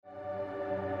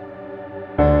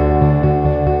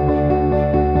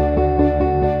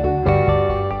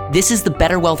This is the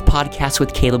Better Wealth Podcast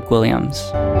with Caleb Williams.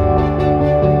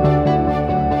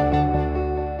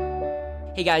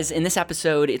 Hey guys, in this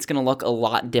episode, it's going to look a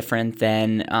lot different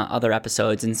than other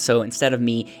episodes. And so instead of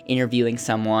me interviewing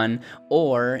someone,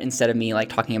 or instead of me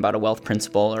talking about a wealth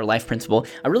principle or life principle,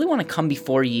 I really want to come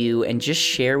before you and just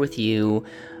share with you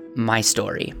my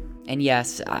story. And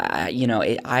yes,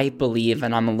 I believe,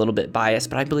 and I'm a little bit biased,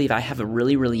 but I believe I have a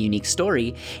really, really unique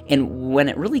story. And when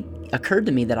it really occurred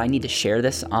to me that I need to share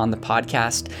this on the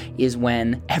podcast is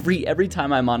when every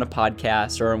time I'm on a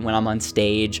podcast or when I'm on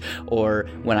stage or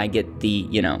when I get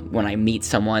when I meet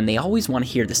someone, they always want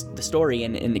to hear the story.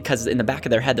 And because in the back of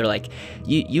their head, they're like,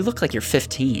 you look like you're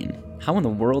 15. How in the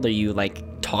world are you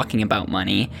talking about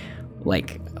money?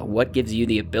 What gives you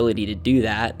the ability to do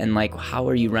that? And how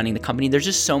are you running the company? There's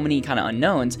just so many kind of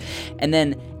unknowns. And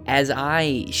then as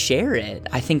I share it,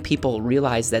 I think people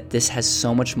realize that this has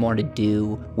so much more to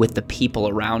do with the people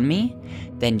around me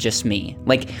than just me.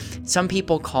 Some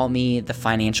people call me the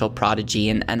financial prodigy,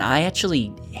 and I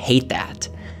actually hate that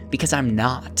because I'm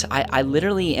not. I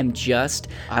literally am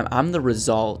I'm the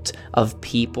result of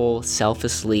people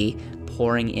selflessly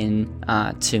pouring in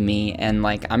to me, and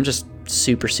I'm just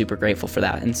super, super grateful for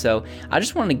that. And so I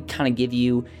just want to kind of give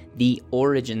you the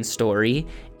origin story.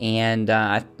 And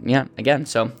here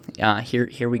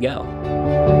we go.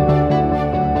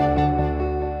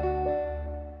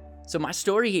 So my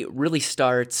story really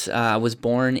starts, I was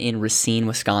born in Racine,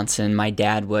 Wisconsin. My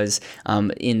dad was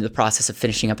in the process of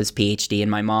finishing up his PhD, and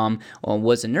my mom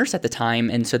was a nurse at the time.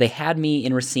 And so they had me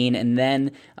in Racine. And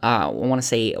then I want to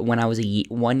say when I was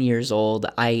 1 year old,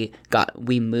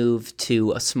 we moved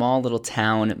to a small little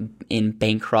town in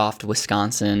Bancroft,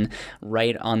 Wisconsin,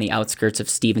 right on the outskirts of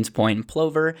Stevens Point and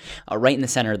Plover, right in the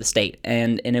center of the state.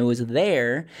 And it was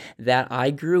there that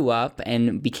I grew up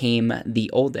and became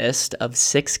the oldest of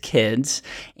 6 kids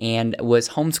and was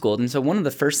homeschooled. And so one of the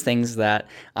first things that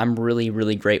I'm really,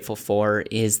 really grateful for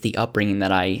is the upbringing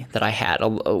that I had. A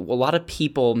lot of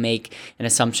people make an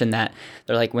assumption that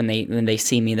they're when they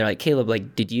see me, they're like,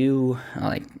 Caleb, did you,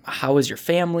 how was your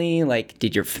family?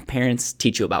 Did your parents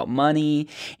teach you about money?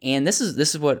 And this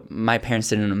is what my parents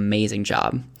did an amazing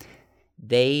job.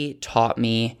 They taught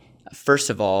me, first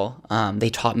of all, they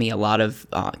taught me a lot of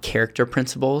character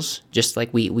principles. Just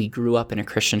we grew up in a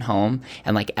Christian home,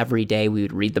 and every day we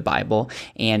would read the Bible.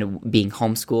 And being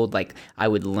homeschooled, I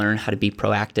would learn how to be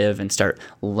proactive and start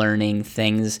learning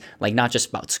things, not just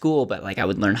about school, but I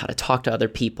would learn how to talk to other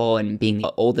people. And being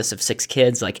the oldest of 6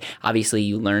 kids, obviously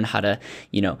you learn how to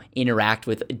interact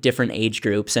with different age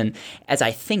groups. And as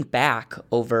I think back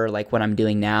over what I'm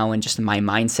doing now and just my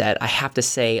mindset, I have to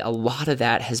say a lot of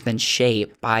that has been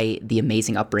shaped by the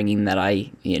amazing upbringing that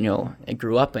I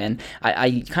grew up in.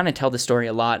 I kind of tell the story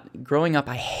a lot. Growing up,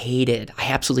 I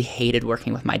absolutely hated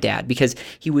working with my dad because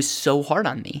he was so hard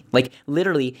on me.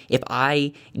 Literally, if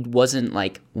I wasn't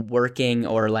working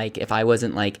or if I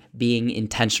wasn't being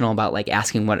intentional about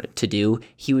asking what to do,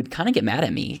 he would kind of get mad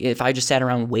at me if I just sat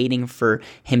around waiting for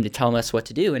him to tell us what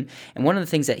to do. And one of the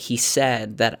things that he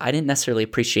said that I didn't necessarily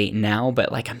appreciate now,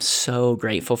 but I'm so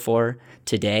grateful for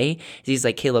today, is he's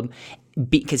like, Caleb,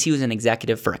 because he was an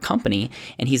executive for a company,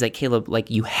 and he's like, Caleb,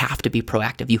 you have to be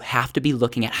proactive. You have to be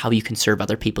looking at how you can serve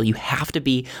other people. You have to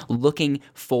be looking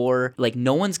for,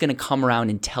 no one's going to come around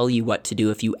and tell you what to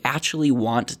do. If you actually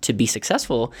want to be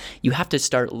successful, you have to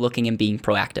start looking and being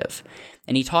proactive.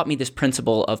 And he taught me this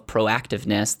principle of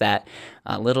proactiveness that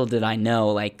little did I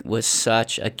know, was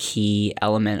such a key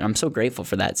element. I'm so grateful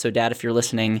for that. So Dad, if you're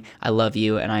listening, I love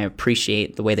you and I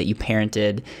appreciate the way that you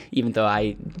parented, even though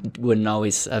I wouldn't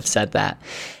always have said that.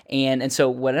 And so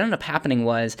what ended up happening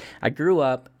was I grew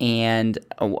up, and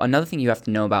another thing you have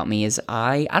to know about me is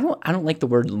I don't like the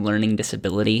word learning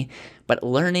disability, but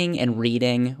learning and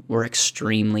reading were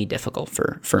extremely difficult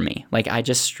for me. I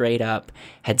just straight up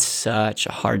had such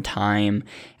a hard time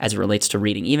as it relates to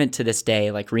reading. Even to this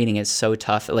day, reading is so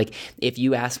tough. If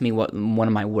you ask me what one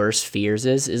of my worst fears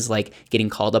is getting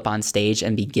called up on stage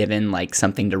and be given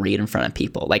something to read in front of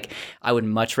people. I would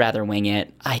much rather wing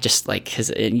it. I just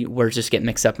because words just get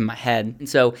mixed up in my head. And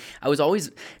so I was always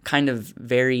kind of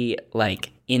very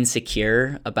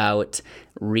insecure about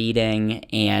reading,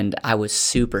 and I was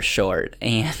super short.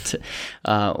 And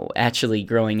actually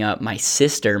growing up, my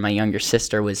younger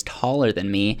sister was taller than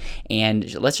me,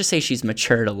 and let's just say she's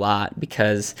matured a lot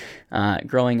because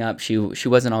growing up she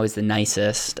wasn't always the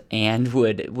nicest, and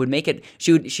would make it,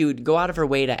 she would go out of her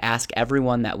way to ask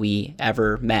everyone that we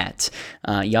ever met,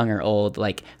 young or old,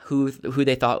 who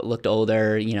they thought looked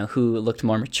older, who looked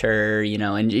more mature,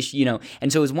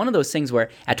 and so it was one of those things where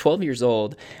at 12 years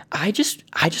old, I just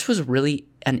was really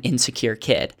an insecure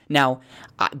kid. Now,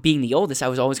 being the oldest, I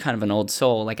was always kind of an old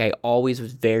soul. Like I always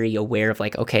was very aware of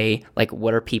like, okay, like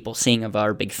what are people seeing of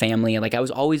our big family? Like I was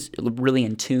always really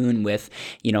in tune with,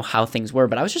 how things were,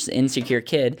 but I was just an insecure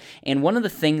kid. And one of the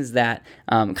things that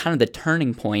kind of the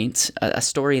turning point, a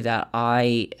story that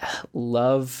I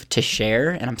love to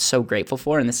share and I'm so grateful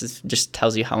for, and this is just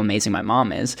tells you how amazing my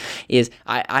mom is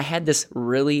I had this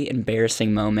really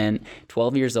embarrassing moment,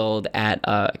 12 years old at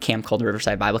a camp called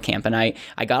Riverside Bible Camp. And I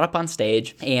got up on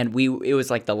stage and it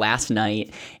was like the last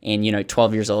night, and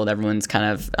 12 years old, everyone's kind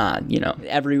of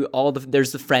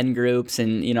there's the friend groups,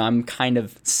 and I'm kind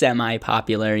of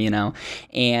semi-popular,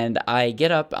 and I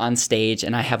get up on stage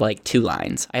and I have like 2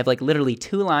 lines. I have like literally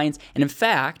 2 lines, and in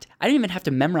fact, I didn't even have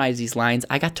to memorize these lines.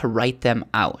 I got to write them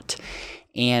out.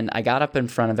 And I got up in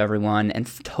front of everyone and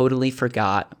totally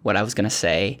forgot what I was going to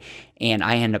say, and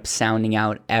I ended up sounding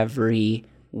out every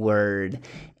word,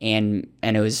 and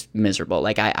it was miserable.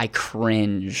 Like I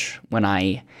cringe when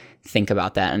I think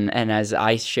about that, and as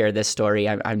I share this story,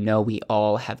 I know we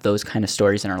all have those kind of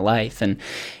stories in our life, and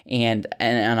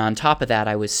on top of that,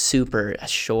 I was super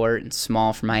short and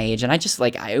small for my age, and I just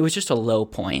it was just a low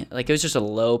point. Like it was just a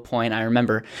low point. I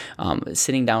remember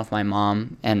sitting down with my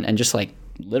mom and just like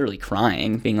literally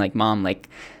crying, being like, Mom, like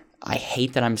I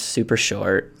hate that I'm super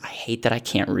short. I hate that I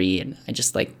can't read.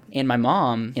 And my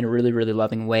mom, in a really, really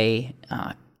loving way,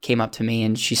 came up to me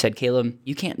and she said, Caleb,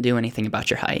 you can't do anything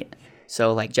about your height.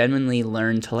 So like genuinely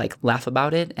learn to like laugh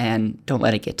about it and don't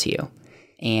let it get to you.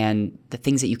 And the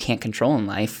things that you can't control in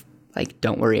life, like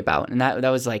don't worry about. And that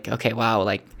was like, okay, wow,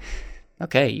 like,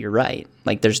 okay, you're right.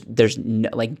 Like there's no,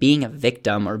 like being a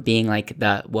victim or being like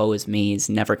the woe is me is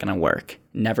never going to work.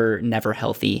 Never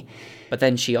healthy. But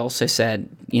then she also said,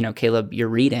 Caleb, you're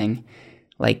reading,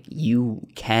 like you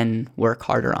can work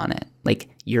harder on it. Like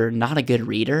you're not a good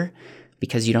reader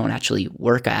because you don't actually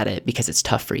work at it because it's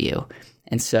tough for you.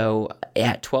 And so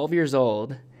at 12 years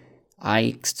old,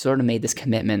 I sort of made this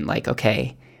commitment like,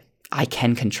 okay, I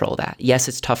can control that. Yes,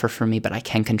 it's tougher for me, but I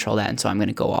can control that. And so I'm going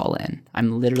to go all in.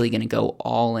 I'm literally going to go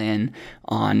all in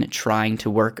on trying to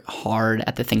work hard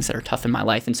at the things that are tough in my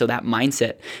life. And so that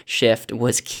mindset shift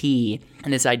was key.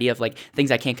 And this idea of like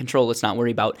things I can't control, let's not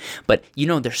worry about. But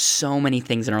there's so many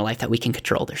things in our life that we can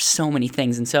control. There's so many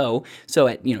things. And so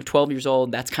at 12 years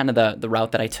old, that's kind of the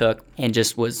route that I took, and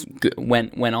just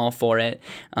went all for it,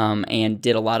 and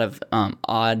did a lot of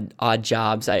odd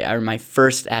jobs. My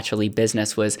first actually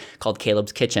business was called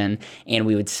Caleb's Kitchen, and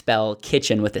we would spell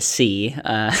kitchen with a C,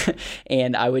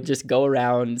 and I would just go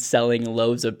around selling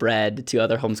loaves of bread to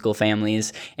other homeschool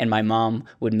families, and my mom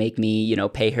would make me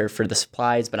pay her for the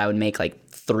supplies, but I would make like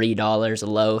 $3 a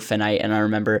loaf, and I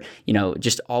remember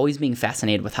just always being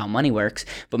fascinated with how money works.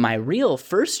 But my real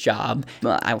first job,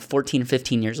 I was 14,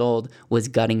 15 years old, was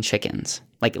gutting chickens.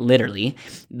 Like literally,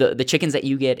 the chickens that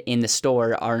you get in the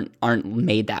store aren't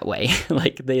made that way.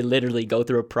 Like they literally go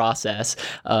through a process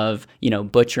of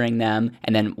butchering them,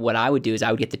 and then what I would do is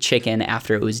I would get the chicken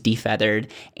after it was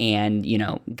defeathered and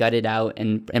gut it out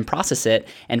and process it.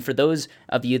 And for those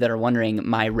of you that are wondering,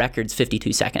 my record's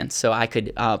 52 seconds, so I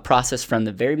could process from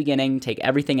the very beginning, take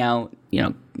everything out,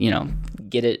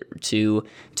 get it to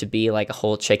be like a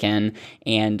whole chicken.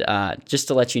 And just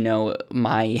to let you know,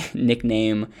 my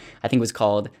nickname, I think was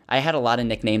called, I had a lot of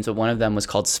nicknames, but one of them was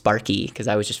called Sparky, because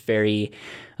I was just very,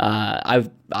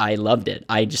 I loved it.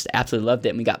 I just absolutely loved it.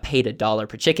 And we got paid $1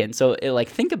 per chicken. So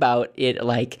think about it,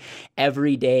 like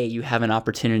every day you have an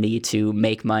opportunity to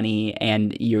make money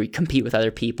and you compete with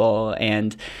other people.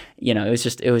 And,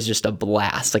 it was just a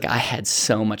blast. Like I had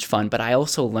so much fun, but I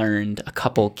also learned a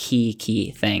couple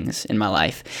key things in my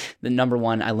life. The number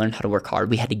one, I learned how to work hard.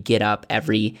 We had to get up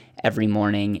every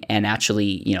morning and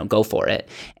actually, go for it.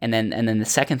 And then the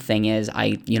second thing is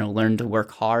I, learned to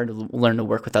work hard, learn to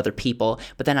work with other people.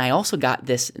 But then I also got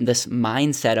this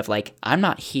mindset of like, I'm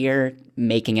not here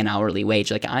making an hourly wage.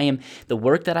 Like I am, the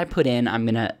work that I put in, I'm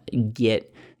going to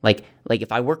get like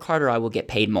if I work harder, I will get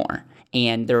paid more.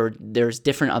 And there's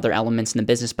different other elements in the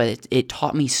business, but it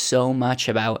taught me so much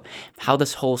about how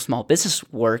this whole small business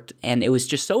worked, and it was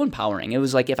just so empowering. It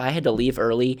was like if I had to leave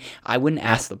early, I wouldn't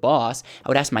ask the boss. I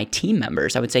would ask my team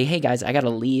members. I would say, hey guys, I got to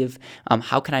leave.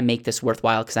 How can I make this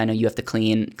worthwhile? Because I know you have to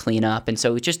clean up. And so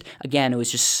it was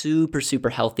just super, super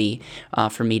healthy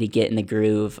for me to get in the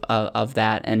groove of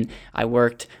that. And I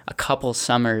worked a couple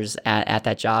summers at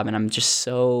that job, and I'm just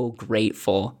so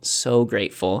grateful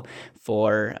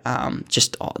for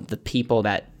just all the people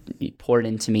that poured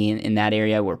into me in that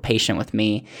area, were patient with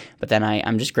me. But then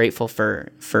I'm just grateful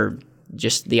for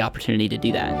just the opportunity to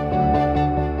do that.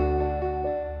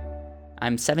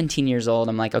 I'm 17 years old.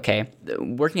 I'm like, okay,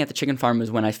 working at the chicken farm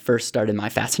was when I first started my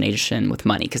fascination with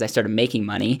money, because I started making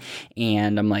money,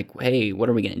 and I'm like, hey, what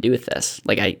are we going to do with this?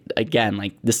 Like,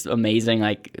 this is amazing,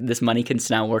 like this money can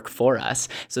now work for us.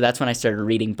 So that's when I started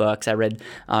reading books. I read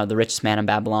The Richest Man in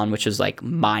Babylon, which was like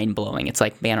mind blowing. It's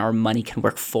like, man, our money can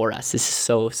work for us. This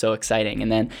is so exciting.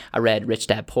 And then I read Rich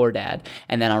Dad, Poor Dad.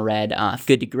 And then I read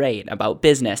Good to Great about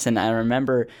business. And I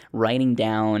remember writing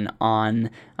down on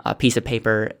a piece of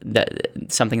paper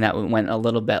something that went a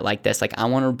little bit like this. Like, I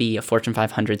want to be a Fortune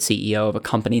 500 CEO of a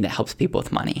company that helps people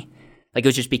with money. Like,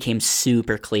 it just became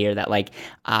super clear that, like,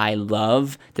 I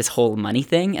love this whole money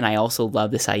thing, and I also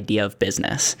love this idea of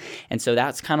business. And so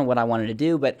that's kind of what I wanted to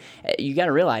do. But you got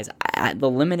to realize, the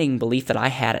limiting belief that I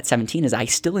had at 17 is I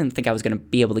still didn't think I was going to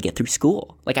be able to get through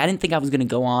school. Like, I didn't think I was going to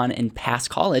go on and pass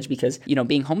college because,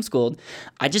 being homeschooled,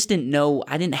 I just didn't know.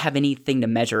 I didn't have anything to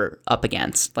measure up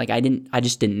against. Like, I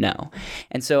just didn't know.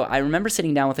 And so I remember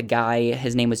sitting down with a guy.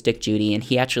 His name was Dick Judy, and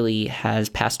he actually has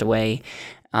passed away.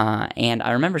 And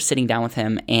I remember sitting down with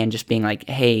him and just being like,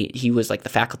 hey, he was like the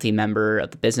faculty member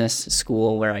of the business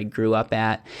school where I grew up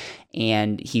at.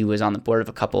 And he was on the board of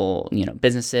a couple,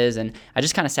 businesses. And I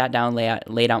just kind of sat down,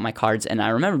 laid out my cards. And I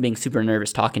remember being super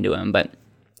nervous talking to him, but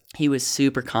he was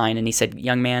super kind. And he said,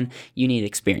 young man, you need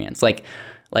experience. Like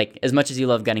as much as you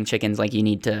love gutting chickens, like you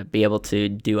need to be able to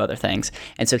do other things.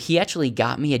 And so he actually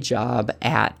got me a job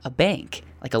at a bank,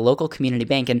 like a local community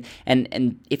bank.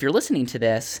 And if you're listening to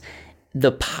this,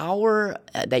 the power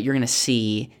that you're going to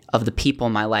see of the people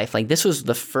in my life, like this was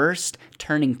the first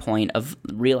turning point of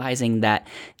realizing that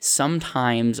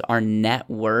sometimes our net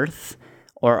worth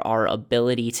or our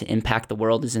ability to impact the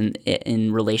world is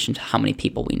in relation to how many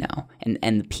people we know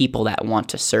and the people that want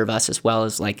to serve us, as well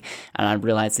as and I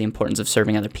realized the importance of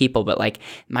serving other people. But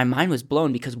my mind was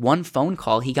blown because one phone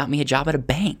call, he got me a job at a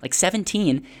bank,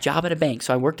 17, job at a bank.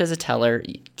 So I worked as a teller,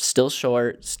 still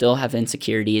short, still have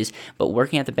insecurities, but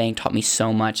working at the bank taught me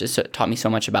so much. It taught me so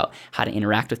much about how to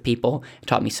interact with people. It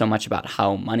taught me so much about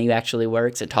how money actually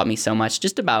works. It taught me so much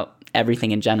just about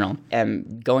everything in general.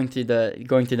 And going through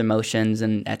the motions,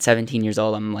 and at 17 years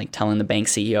old, I'm telling the bank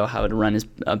CEO how to run his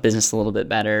business a little bit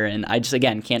better. And I just,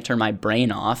 again, can't turn my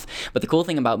brain off. But the cool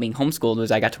thing about being homeschooled was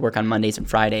I got to work on Mondays and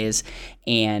Fridays.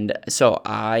 And so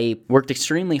I worked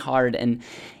extremely hard. And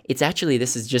it's actually,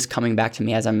 this is just coming back to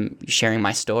me as I'm sharing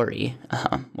my story.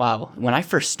 Wow. When I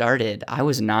first started, I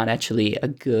was not actually a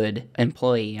good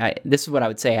employee. This is what I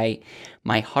would say.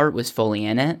 My heart was fully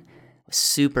in it.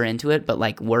 Super into it,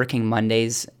 but working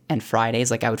Mondays and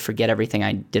Fridays, I would forget everything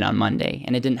I did on Monday,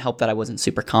 and it didn't help that I wasn't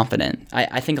super confident.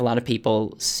 I think a lot of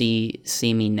people see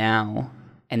me now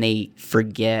and they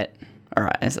forget, or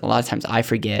a lot of times I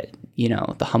forget,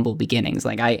 the humble beginnings.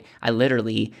 I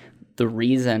literally, the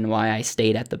reason why I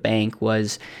stayed at the bank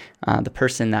was the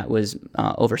person that was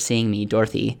overseeing me,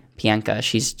 Dorothy Pienka.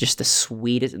 She's just the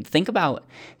sweetest. Think about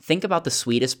the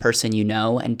sweetest person you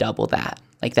know and double that.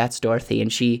 That's Dorothy,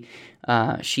 and she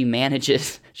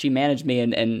managed me,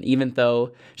 and even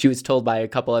though she was told by a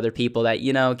couple other people that,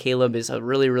 Caleb is a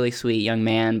really, really sweet young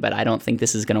man, but I don't think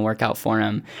this is going to work out for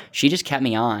him, she just kept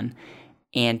me on.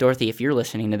 And Dorothy, if you're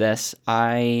listening to this,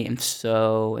 I am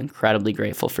so incredibly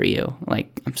grateful for you.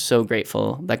 I'm so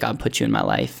grateful that God put you in my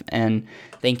life, and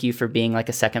thank you for being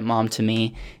a second mom to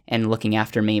me and looking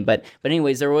after me. But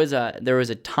anyways, there was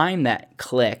a time that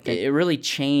clicked. It really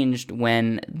changed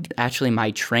when actually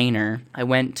my trainer, I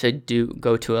went to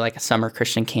go to a summer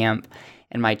Christian camp,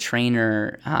 and my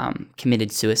trainer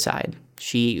committed suicide.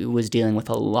 She was dealing with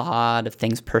a lot of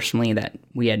things personally that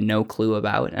we had no clue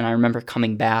about. And I remember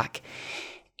coming back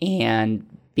and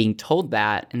being told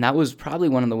that, and that was probably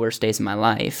one of the worst days of my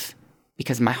life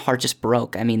because my heart just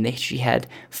broke. I mean, she had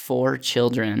 4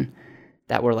 children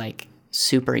that were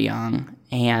super young,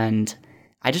 and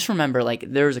I just remember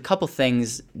there was a couple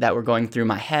things that were going through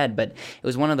my head, but it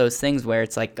was one of those things where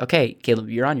it's okay, Caleb,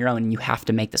 you're on your own and you have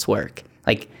to make this work.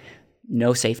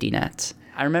 No safety nets.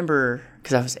 I remember,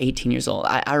 because I was 18 years old,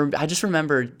 I just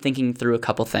remember thinking through a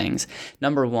couple things.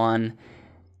 Number one,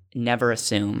 never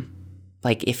assume.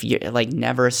 If you're,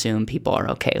 never assume people are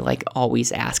okay.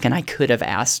 Always ask. And I could have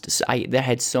asked. I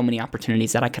had so many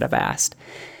opportunities that I could have asked.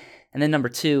 And then number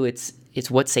two, it's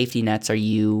what safety nets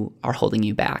are holding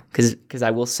you back. Because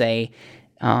I will say,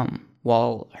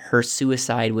 while her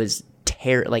suicide was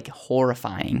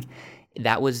horrifying,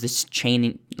 that was this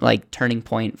turning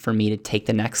point for me to take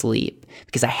the next leap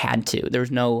because I had to. There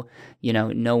was no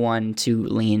one to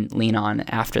lean on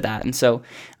after that, and so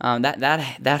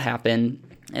that happened.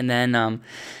 And then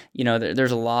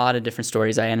there's a lot of different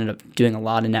stories. I ended up doing a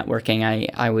lot of networking. I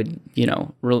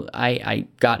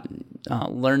got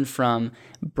learned from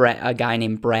a guy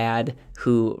named Brad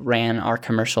who ran our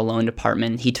commercial loan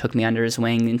department. He took me under his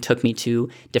wing and took me to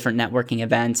different networking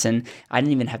events. And I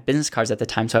didn't even have business cards at the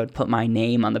time, so I would put my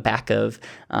name on the back of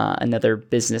another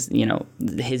business,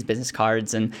 his business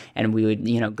cards, and we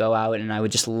would, go out, and I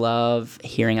would just love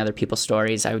hearing other people's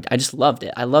stories. I just loved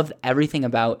it. I loved everything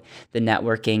about the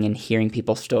networking and hearing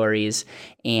people's stories.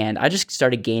 And I just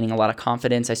started gaining a lot of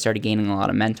confidence. I started gaining a lot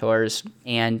of mentors,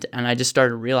 and I just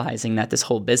started realizing that this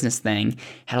whole business thing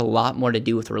had a lot more to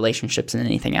do with relationships than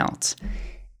anything else.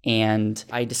 And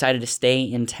I decided to stay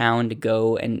in town to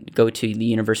go to the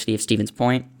University of Stevens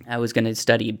Point. I was going to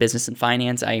study business and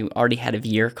finance. I already had a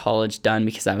year of college done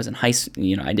because I was in high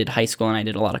school. I did high school and I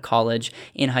did a lot of college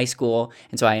in high school.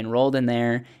 And so I enrolled in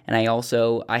there, and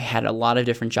I had a lot of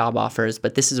different job offers,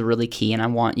 but this is really key, and I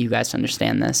want you guys to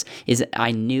understand this, is that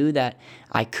I knew that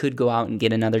I could go out and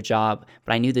get another job,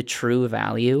 but I knew the true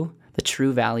value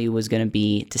was going to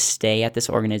be to stay at this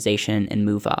organization and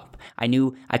move up. I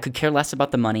knew I could care less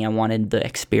about the money. I wanted the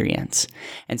experience.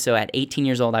 And so at 18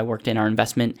 years old, I worked in our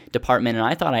investment department, and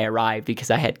I thought I arrived because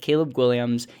I had Caleb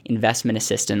Williams, investment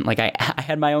assistant. Like I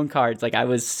had my own cards. Like I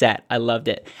was set. I loved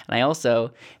it. And I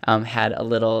also had a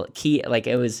little key, like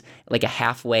it was like a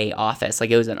halfway office. Like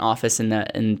it was an office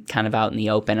in kind of out in the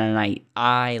open, and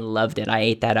I loved it. I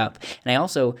ate that up. And I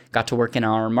also got to work in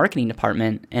our marketing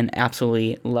department and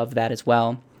absolutely loved that as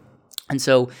well. And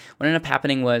so what ended up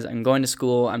happening was I'm going to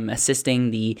school, I'm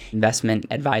assisting the investment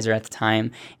advisor at the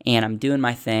time, and I'm doing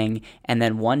my thing. And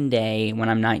then one day when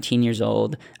I'm 19 years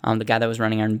old, the guy that was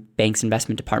running our bank's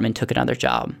investment department took another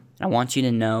job. And I want you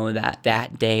to know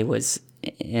that day was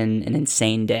an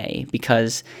insane day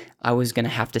because I was going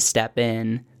to have to step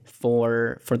in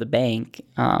for the bank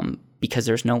because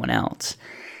there's no one else.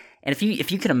 And if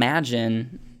you could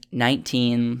imagine,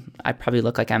 19, I probably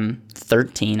look like I'm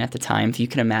 13 at the time. If you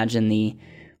can imagine the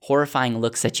horrifying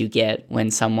looks that you get when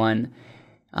someone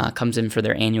comes in for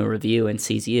their annual review and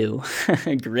sees you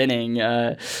grinning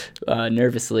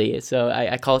nervously. So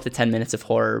I call it the 10 minutes of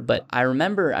horror. But I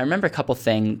remember a couple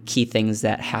key things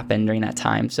that happened during that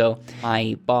time. So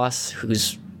my boss,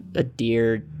 who's a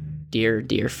dear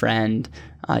friend,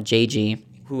 JG,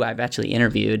 who I've actually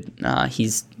interviewed,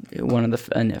 he's one of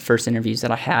the first interviews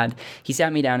that I had. He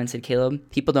sat me down and said, Caleb,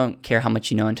 people don't care how much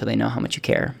you know until they know how much you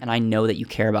care. And I know that you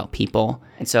care about people.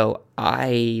 And so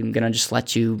I'm going to just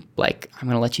let you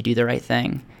do the right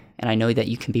thing. And I know that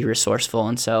you can be resourceful.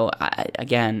 And so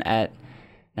again, at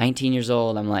 19 years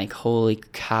old, I'm like, holy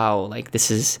cow, like this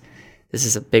is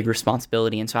a big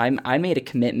responsibility. And so I made a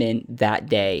commitment that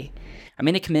day.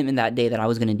 That I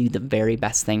was going to do the very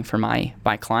best thing for my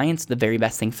clients, the very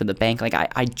best thing for the bank. Like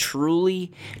I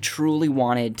truly, truly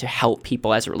wanted to help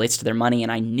people as it relates to their money.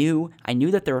 And I knew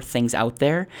that there were things out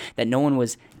there that no one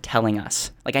was telling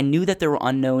us. Like I knew that there were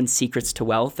unknown secrets to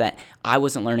wealth that I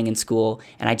wasn't learning in school.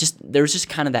 And there was just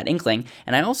kind of that inkling.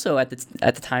 And I also at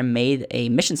the time made a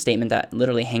mission statement that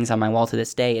literally hangs on my wall to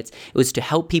this day. It was to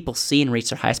help people see and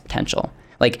reach their highest potential.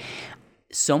 Like,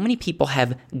 so many people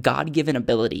have God-given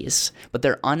abilities, but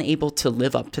they're unable to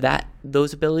live up to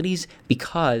those abilities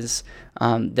because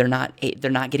they're not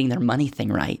getting their money thing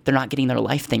right. They're not getting their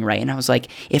life thing right. And I was like,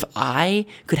 if I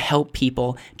could help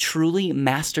people truly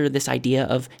master this idea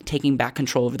of taking back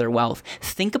control over their wealth,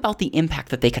 think about the impact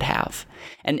that they could have.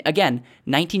 And again,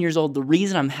 19 years old, the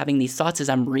reason I'm having these thoughts is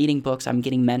I'm reading books, I'm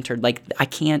getting mentored. Like I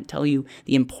can't tell you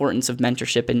the importance of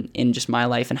mentorship in just my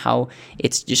life and how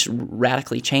it's just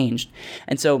radically changed.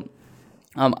 And so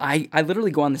I literally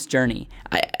go on this journey.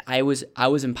 I was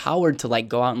empowered to like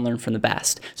go out and learn from the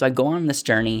best. So I go on this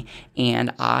journey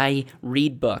and I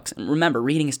read books. And remember,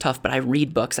 reading is tough, but I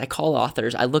read books. I call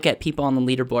authors. I look at people on the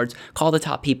leaderboards, call the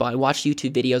top people. I watch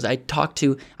YouTube videos.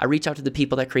 I reach out to the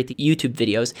people that create the YouTube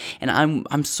videos, and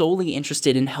I'm solely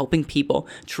interested in helping people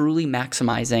truly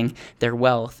maximizing their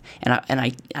wealth.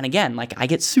 And again, like I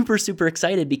get super, super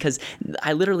excited because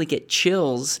I literally get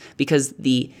chills because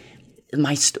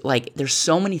there's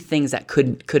so many things that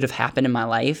could have happened in my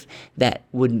life that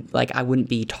I wouldn't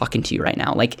be talking to you right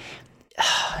now. Like,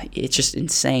 it's just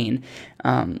insane.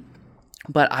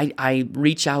 But I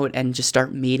reach out and just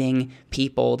start meeting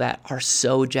people that are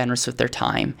so generous with their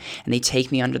time, and they take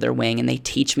me under their wing and they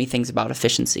teach me things about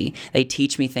efficiency. They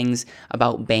teach me things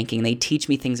about banking. They teach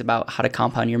me things about how to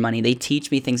compound your money. They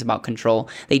teach me things about control.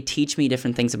 They teach me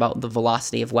different things about the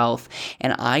velocity of wealth.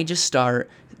 And I just start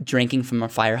drinking from a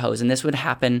fire hose. And this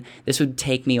would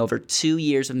take me over 2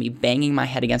 years of me banging my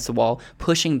head against the wall,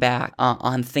 pushing back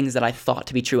on things that I thought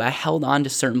to be true. I held on to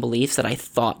certain beliefs that I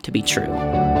thought to be true.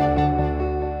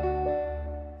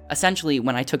 essentially,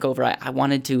 when I took over, I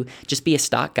wanted to just be a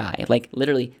stock guy, like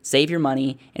literally save your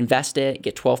money, invest it,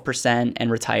 get 12% and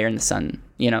retire in the sun,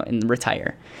 and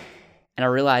retire. And I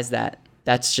realized that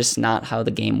that's just not how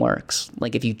the game works.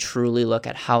 Like if you truly look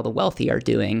at how the wealthy are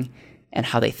doing and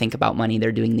how they think about money,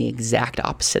 they're doing the exact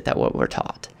opposite that what we're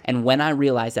taught. And when I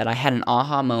realized that, I had an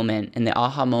aha moment, and the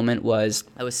aha moment was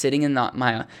I was sitting in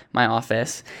my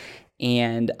office,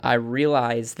 and I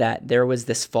realized that there was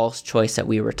this false choice that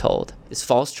we were told. This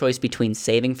false choice between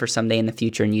saving for someday in the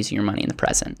future and using your money in the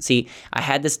present. See, I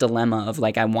had this dilemma of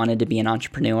like I wanted to be an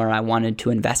entrepreneur. I wanted to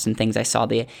invest in things. I saw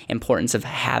the importance of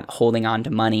holding on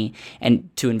to money and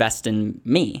to invest in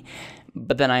me.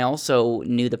 But then I also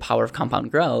knew the power of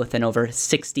compound growth, and over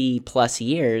 60 plus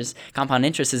years, compound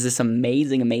interest is this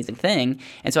amazing, amazing thing.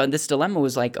 And so this dilemma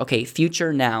was like, okay,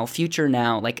 future now,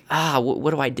 like,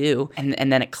 what do I do? And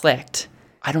then it clicked.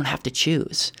 I don't have to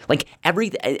choose. Like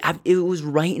it was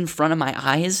right in front of my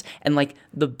eyes, and like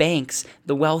the banks,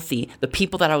 the wealthy, the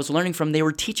people that I was learning from, they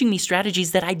were teaching me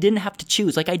strategies that I didn't have to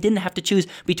choose. Like I didn't have to choose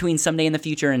between someday in the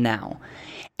future and now.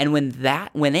 And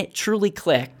when it truly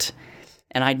clicked,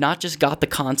 and I not just got the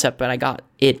concept, but I got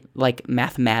it like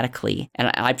mathematically.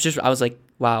 And I was like,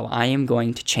 wow, I am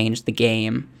going to change the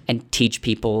game and teach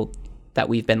people that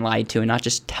we've been lied to, and not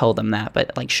just tell them that,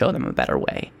 but like show them a better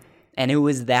way. And it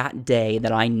was that day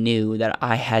that I knew that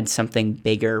I had something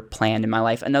bigger planned in my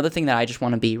life. Another thing that I just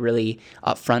want to be really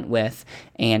upfront with,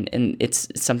 and it's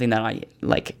something that I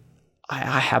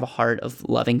have a heart of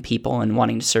loving people and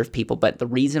wanting to serve people, but the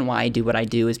reason why I do what I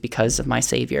do is because of my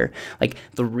Savior. Like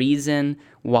the reason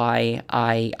why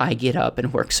I get up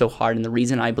and work so hard, and the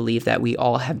reason I believe that we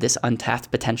all have this untapped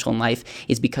potential in life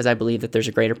is because I believe that there's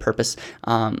a greater purpose,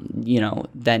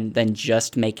 than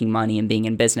just making money and being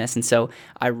in business. And so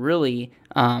I really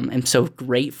am so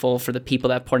grateful for the people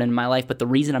that poured into my life. But the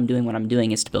reason I'm doing what I'm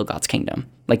doing is to build God's kingdom.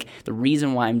 Like the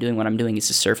reason why I'm doing what I'm doing is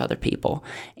to serve other people.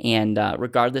 And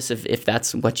regardless of if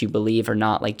that's what you believe or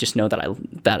not, like just know that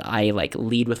I like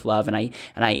lead with love, and I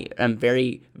am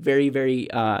very, very, very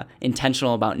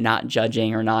intentional about not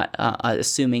judging or not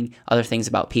assuming other things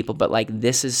about people. But like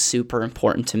this is super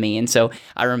important to me. And so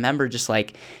I remember just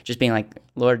being like,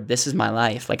 Lord, this is my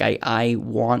life. Like I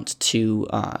want to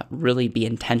really be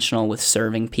intentional with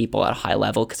serving people at a high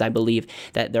level, because I believe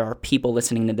that there are people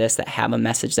listening to this that have a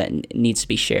message that needs to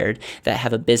be shared, that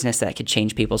have a business that could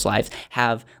change people's lives,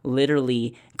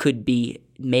 could be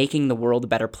making the world a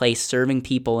better place, serving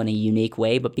people in a unique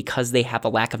way, but because they have a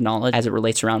lack of knowledge as it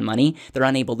relates around money, they're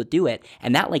unable to do it.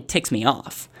 And that like ticks me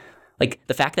off. Like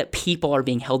the fact that people are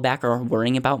being held back or are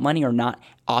worrying about money or not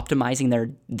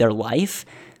optimizing their life,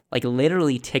 like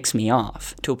literally ticks me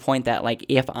off to a point that like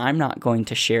if I'm not going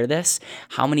to share this,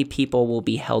 how many people will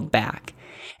be held back?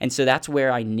 And so that's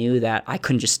where I knew that I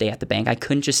couldn't just stay at the bank. I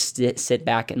couldn't just sit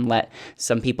back and let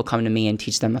some people come to me and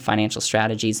teach them the financial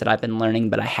strategies that I've been learning,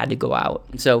 but I had to go out.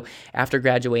 And so after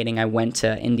graduating, I went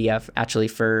to India actually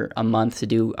for a month to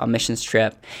do a missions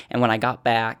trip. And when I got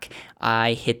back,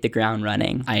 I hit the ground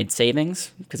running. I had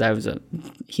savings because I was a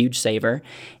huge saver,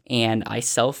 and I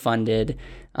self-funded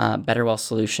Better Wealth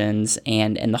Solutions.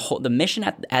 And the mission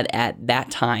at that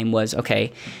time was,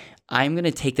 okay, I'm going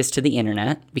to take this to the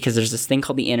internet, because there's this thing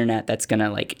called the internet that's going to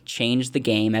like change the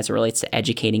game as it relates to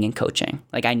educating and coaching.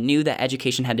 Like I knew that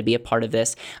education had to be a part of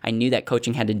this. I knew that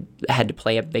coaching had to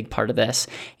play a big part of this.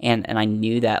 And I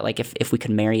knew that like if we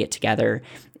could marry it together,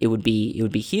 it would be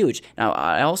huge. Now,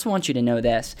 I also want you to know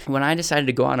this. When I decided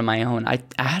to go out on my own, I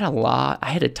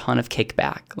had a ton of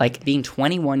kickback. Like being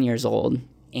 21 years old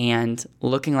and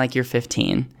looking like you're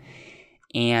 15.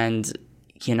 And,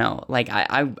 like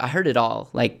I heard it all.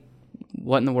 Like,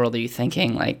 what in the world are you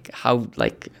thinking? How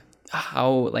you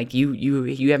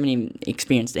haven't even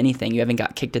experienced anything. You haven't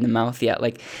got kicked in the mouth yet.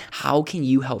 Like, how can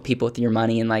you help people with your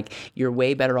money? And like, you're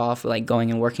way better off like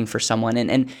going and working for someone.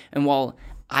 And while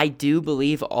I do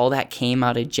believe all that came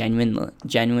out of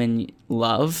genuine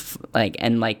love, like,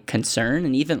 and like concern,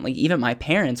 and even my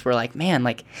parents were like, man,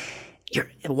 like,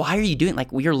 why are you doing, like,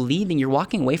 you're leaving, you're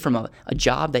walking away from a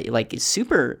job that like is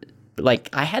super. Like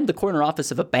I had the corner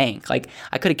office of a bank. Like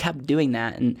I could have kept doing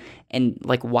that, and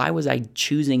like why was I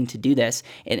choosing to do this?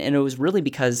 And it was really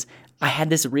because I had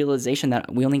this realization that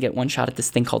we only get one shot at this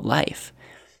thing called life.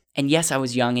 And yes, I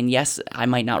was young, and yes, I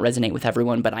might not resonate with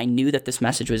everyone, but I knew that this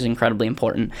message was incredibly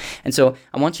important. And so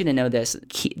I want you to know this.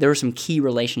 There were some key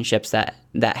relationships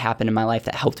that happened in my life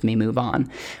that helped me move on.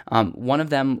 One of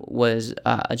them was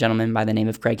a gentleman by the name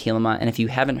of Greg Helema. And if you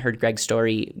haven't heard Greg's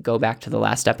story, go back to the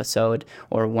last episode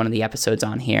or one of the episodes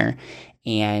on here.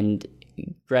 And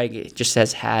Greg just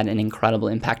has had an incredible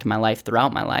impact in my life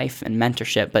throughout my life and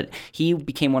mentorship, but he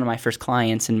became one of my first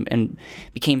clients and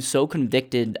became so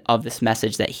convicted of this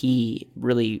message that he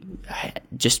really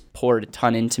just poured a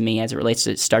ton into me as it relates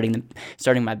to starting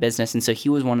my business. And so he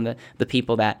was one of the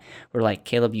people that were like,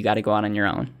 Caleb, you got to go out on your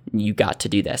own. You got to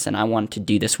do this, and I wanted to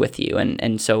do this with you.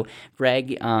 And so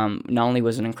Greg not only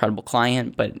was an incredible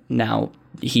client, but now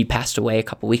he passed away a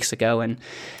couple weeks ago, and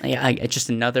just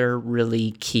another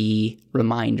really key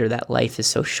reminder that life is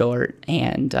so short.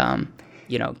 And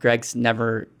Greg's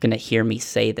never gonna hear me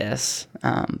say this,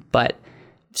 but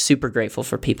super grateful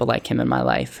for people like him in my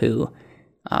life who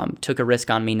took a risk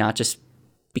on me, not just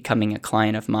becoming a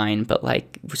client of mine, but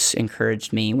like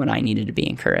encouraged me when I needed to be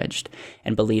encouraged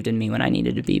and believed in me when I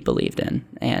needed to be believed in.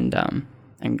 And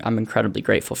I'm incredibly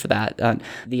grateful for that.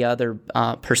 The other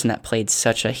person that played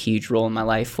such a huge role in my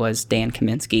life was Dan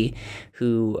Kaminsky,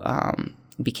 who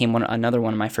became another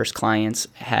one of my first clients,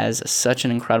 has such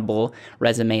an incredible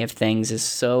resume of things, is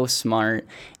so smart,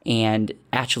 and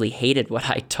actually hated what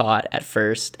I taught at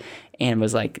first and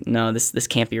was like, no, this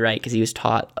can't be right, because he was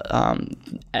taught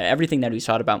everything that he was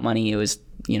taught about money. It was,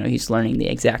 he's learning the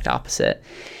exact opposite.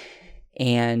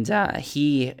 And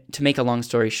he, to make a long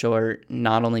story short,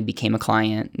 not only became a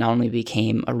client, not only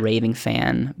became a raving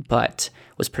fan, but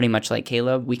was pretty much like,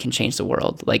 Caleb, we can change the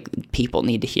world. Like, people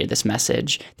need to hear this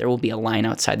message. There will be a line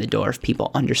outside the door if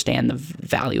people understand the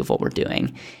value of what we're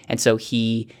doing. And so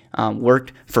he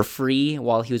worked for free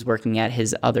while he was working at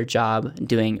his other job,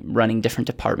 running different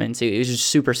departments. It was just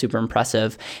super, super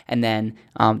impressive. And then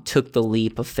took the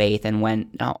leap of faith and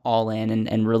went all in,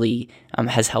 and really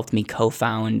has helped me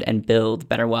co-found and build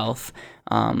Better Wealth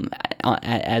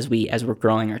as we're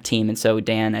growing our team. And so,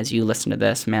 Dan, as you listen to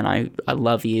this, man, I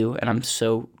love you, and I'm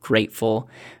so grateful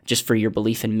just for your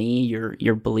belief in me,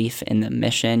 your belief in the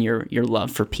mission, your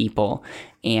love for people,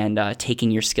 and taking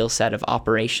your skill set of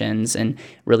operations and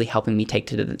really helping me take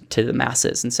to the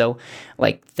masses. And so,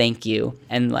 like, thank you.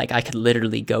 And like, I could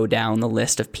literally go down the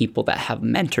list of people that have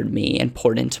mentored me and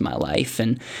poured into my life,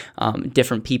 and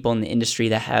different people in the industry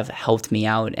that have helped me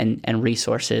out, and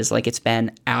resources. Like, it's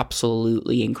been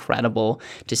absolutely incredible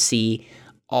to see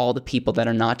all the people that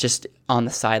are not just on the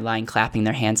sideline clapping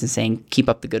their hands and saying, keep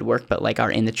up the good work, but like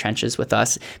are in the trenches with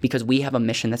us, because we have a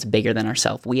mission that's bigger than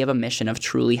ourselves. We have a mission of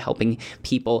truly helping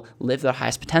people live their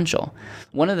highest potential.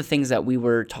 One of the things that we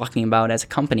were talking about as a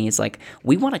company is like,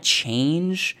 we want to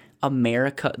change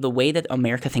America, the way that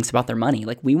America thinks about their money.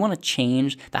 Like, we want to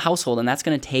change the household, and that's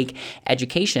going to take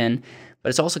education, but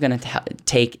it's also going to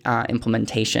take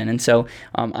implementation. And so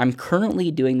I'm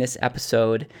currently doing this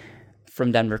episode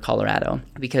from Denver, Colorado,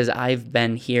 because I've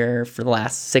been here for the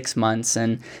last 6 months,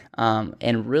 and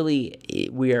really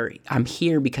I'm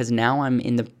here because now I'm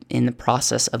in the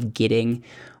process of getting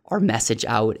our message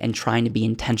out and trying to be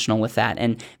intentional with that.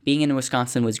 And being in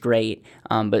Wisconsin was great,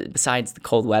 but besides the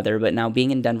cold weather, but now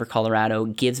being in Denver, Colorado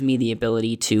gives me the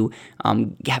ability to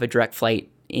have a direct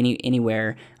flight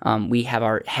anywhere. We have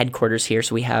our headquarters here,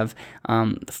 so we have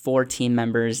 4 team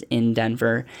members in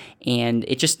Denver, and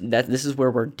this is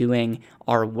where we're doing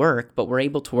our work, but we're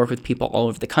able to work with people all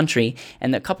over the country.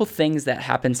 And a couple things that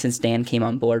happened since Dan came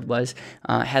on board was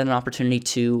had an opportunity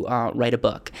to write a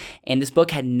book, and this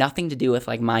book had nothing to do with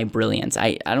like my brilliance.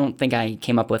 I don't think I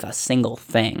came up with a single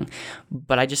thing,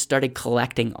 but I just started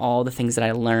collecting all the things that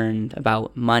I learned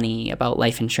about money, about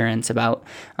life insurance, about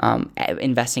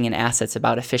investing in assets,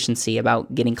 about efficiency,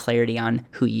 about getting clarity on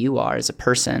who you are as a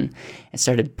person, and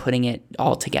started putting it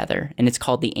all together. And it's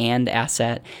called the AND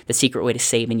Asset, the secret way to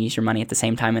save and use your money at the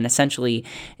same time. And essentially,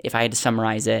 if I had to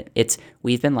summarize it, it's,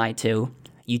 we've been lied to.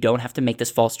 You don't have to make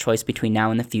this false choice between now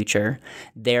and the future.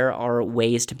 There are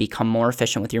ways to become more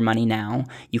efficient with your money now.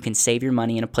 You can save your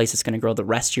money in a place that's going to grow the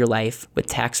rest of your life with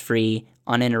tax-free,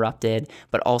 uninterrupted,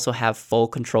 but also have full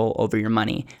control over your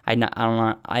money. I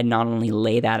not only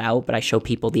lay that out, but I show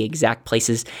people the exact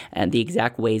places and the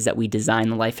exact ways that we design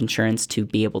the life insurance to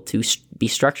be able to be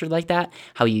structured like that,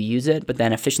 how you use it, but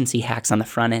then efficiency hacks on the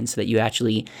front end so that you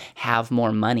actually have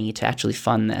more money to actually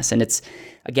fund this. And it's,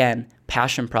 again,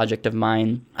 passion project of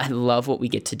mine. I love what we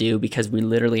get to do because we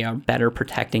literally are better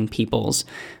protecting people's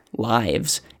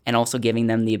lives and also giving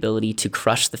them the ability to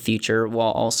crush the future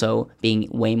while also being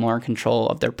way more in control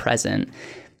of their present.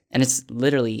 And it's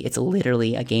literally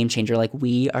a game changer. Like,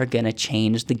 we are going to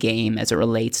change the game as it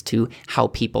relates to how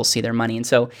people see their money. And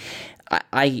so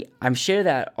I'm share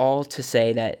that all to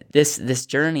say that this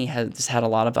journey has had a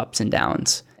lot of ups and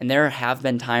downs. And there have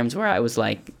been times where I was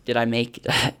like, did I make,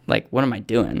 like, what am I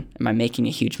doing? Am I making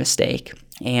a huge mistake?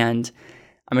 And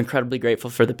I'm incredibly grateful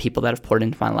for the people that have poured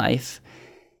into my life.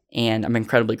 And I'm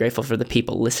incredibly grateful for the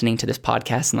people listening to this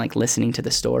podcast and like listening to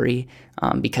the story,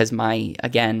 because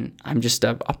I'm just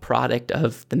a product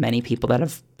of the many people that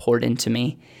have poured into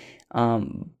me.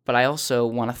 But I also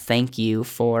want to thank you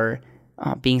for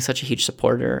being such a huge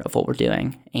supporter of what we're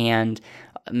doing. And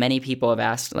many people have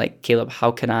asked, like, Caleb,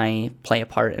 how can I play a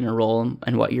part in a role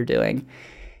in what you're doing?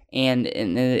 And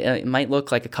it might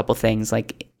look like a couple things,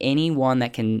 like anyone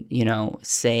that can,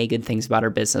 say good things about our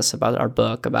business, about our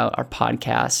book, about our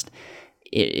podcast.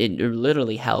 It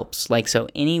literally helps. Like, so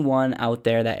anyone out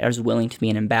there that is willing to be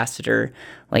an ambassador,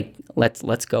 like,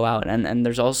 let's go out. And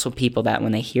there's also people that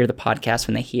when they hear the podcast,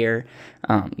 when they hear,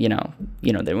 when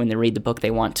they read the book,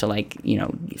 they want to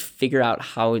figure out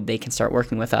how they can start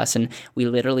working with us. And we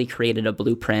literally created a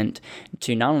blueprint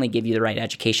to not only give you the right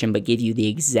education, but give you the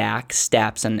exact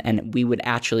steps. And we'll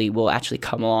actually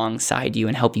come alongside you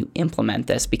and help you implement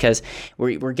this, because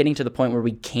we're getting to the point where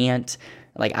we can't.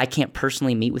 Like, I can't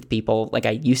personally meet with people like I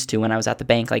used to when I was at the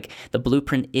bank. Like, the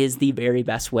blueprint is the very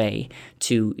best way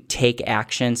to take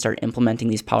action, start implementing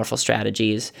these powerful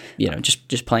strategies,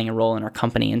 just playing a role in our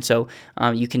company. And so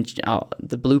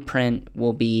the blueprint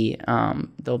will be,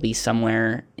 there'll be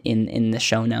somewhere in the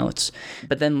show notes.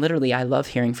 But then literally, I love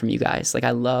hearing from you guys. Like,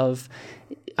 I love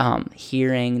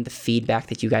hearing the feedback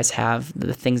that you guys have,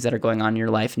 the things that are going on in your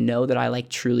life. Know that I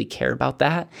truly care about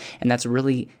that, and that's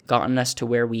really gotten us to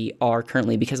where we are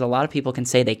currently, because a lot of people can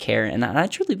say they care, and I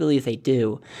truly believe they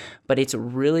do, but it's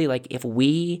really if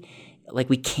we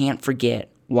can't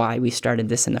forget why we started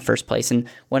this in the first place. And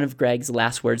one of Greg's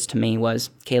last words to me was,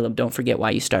 Caleb, don't forget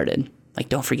why you started.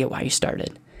 Don't forget why you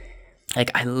started.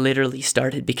 I literally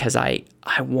started because I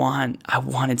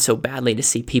wanted so badly to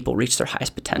see people reach their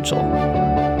highest potential.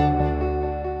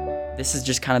 This is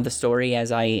just kind of the story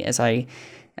as I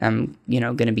am,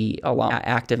 going to be a lot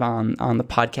active on the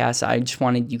podcast. I just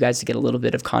wanted you guys to get a little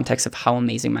bit of context of how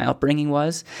amazing my upbringing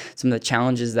was, some of the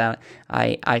challenges that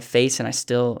I face, and I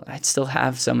still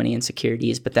have so many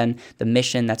insecurities, but then the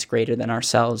mission that's greater than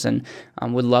ourselves. And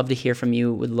would love to hear from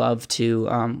you, would love to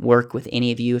work with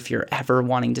any of you. If you're ever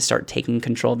wanting to start taking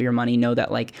control of your money, know that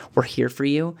we're here for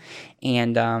you.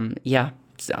 And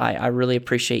I really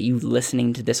appreciate you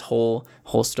listening to this whole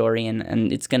story,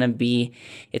 and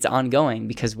it's ongoing,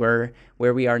 because we're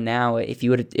where we are now. If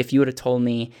you would have told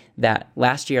me that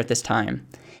last year at this time,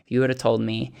 if you would have told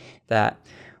me that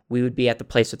we would be at the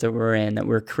place that we're in, that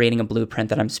we're creating a blueprint,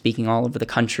 that I'm speaking all over the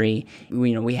country,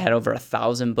 we had over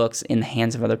 1,000 books in the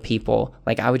hands of other people,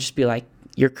 I would just be like,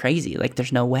 you're crazy,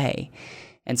 there's no way.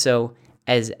 And so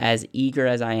as eager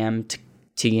as I am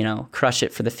to crush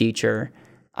it for the future,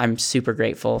 I'm super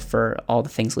grateful for all the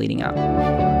things leading up.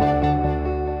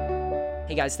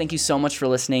 Hey guys, thank you so much for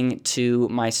listening to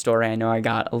my story. I know I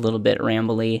got a little bit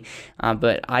rambly,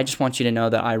 but I just want you to know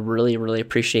that I really, really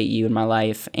appreciate you in my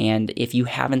life. And if you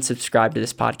haven't subscribed to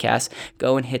this podcast,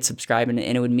 go and hit subscribe. And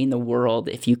it would mean the world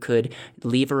if you could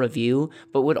leave a review.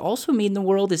 But what would also mean the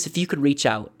world is if you could reach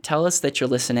out. Tell us that you're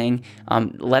listening.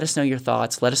 Let us know your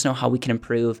thoughts. Let us know how we can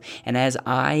improve. And as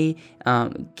I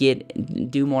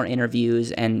do more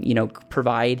interviews and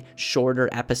provide shorter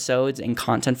episodes and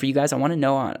content for you guys, I want to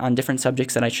know on different subjects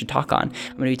that I should talk on.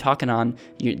 I'm going to be talking on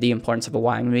the importance of a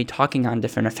why. I'm going to be talking on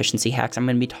different efficiency hacks. I'm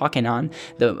going to be talking on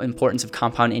the importance of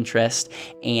compound interest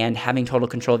and having total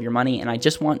control of your money. And I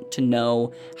just want to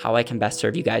know how I can best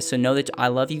serve you guys. So know that I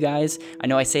love you guys. I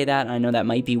know I say that, and I know that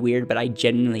might be weird, but I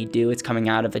genuinely do. It's coming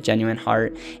out of a genuine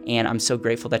heart. And I'm so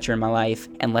grateful that you're in my life.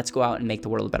 And let's go out and make the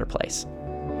world a better place.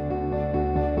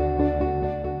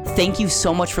 Thank you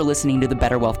so much for listening to the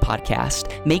Better Wealth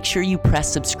Podcast. Make sure you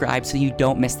press subscribe so you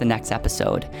don't miss the next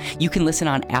episode. You can listen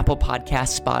on Apple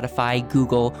Podcasts, Spotify,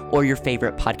 Google, or your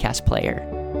favorite podcast player.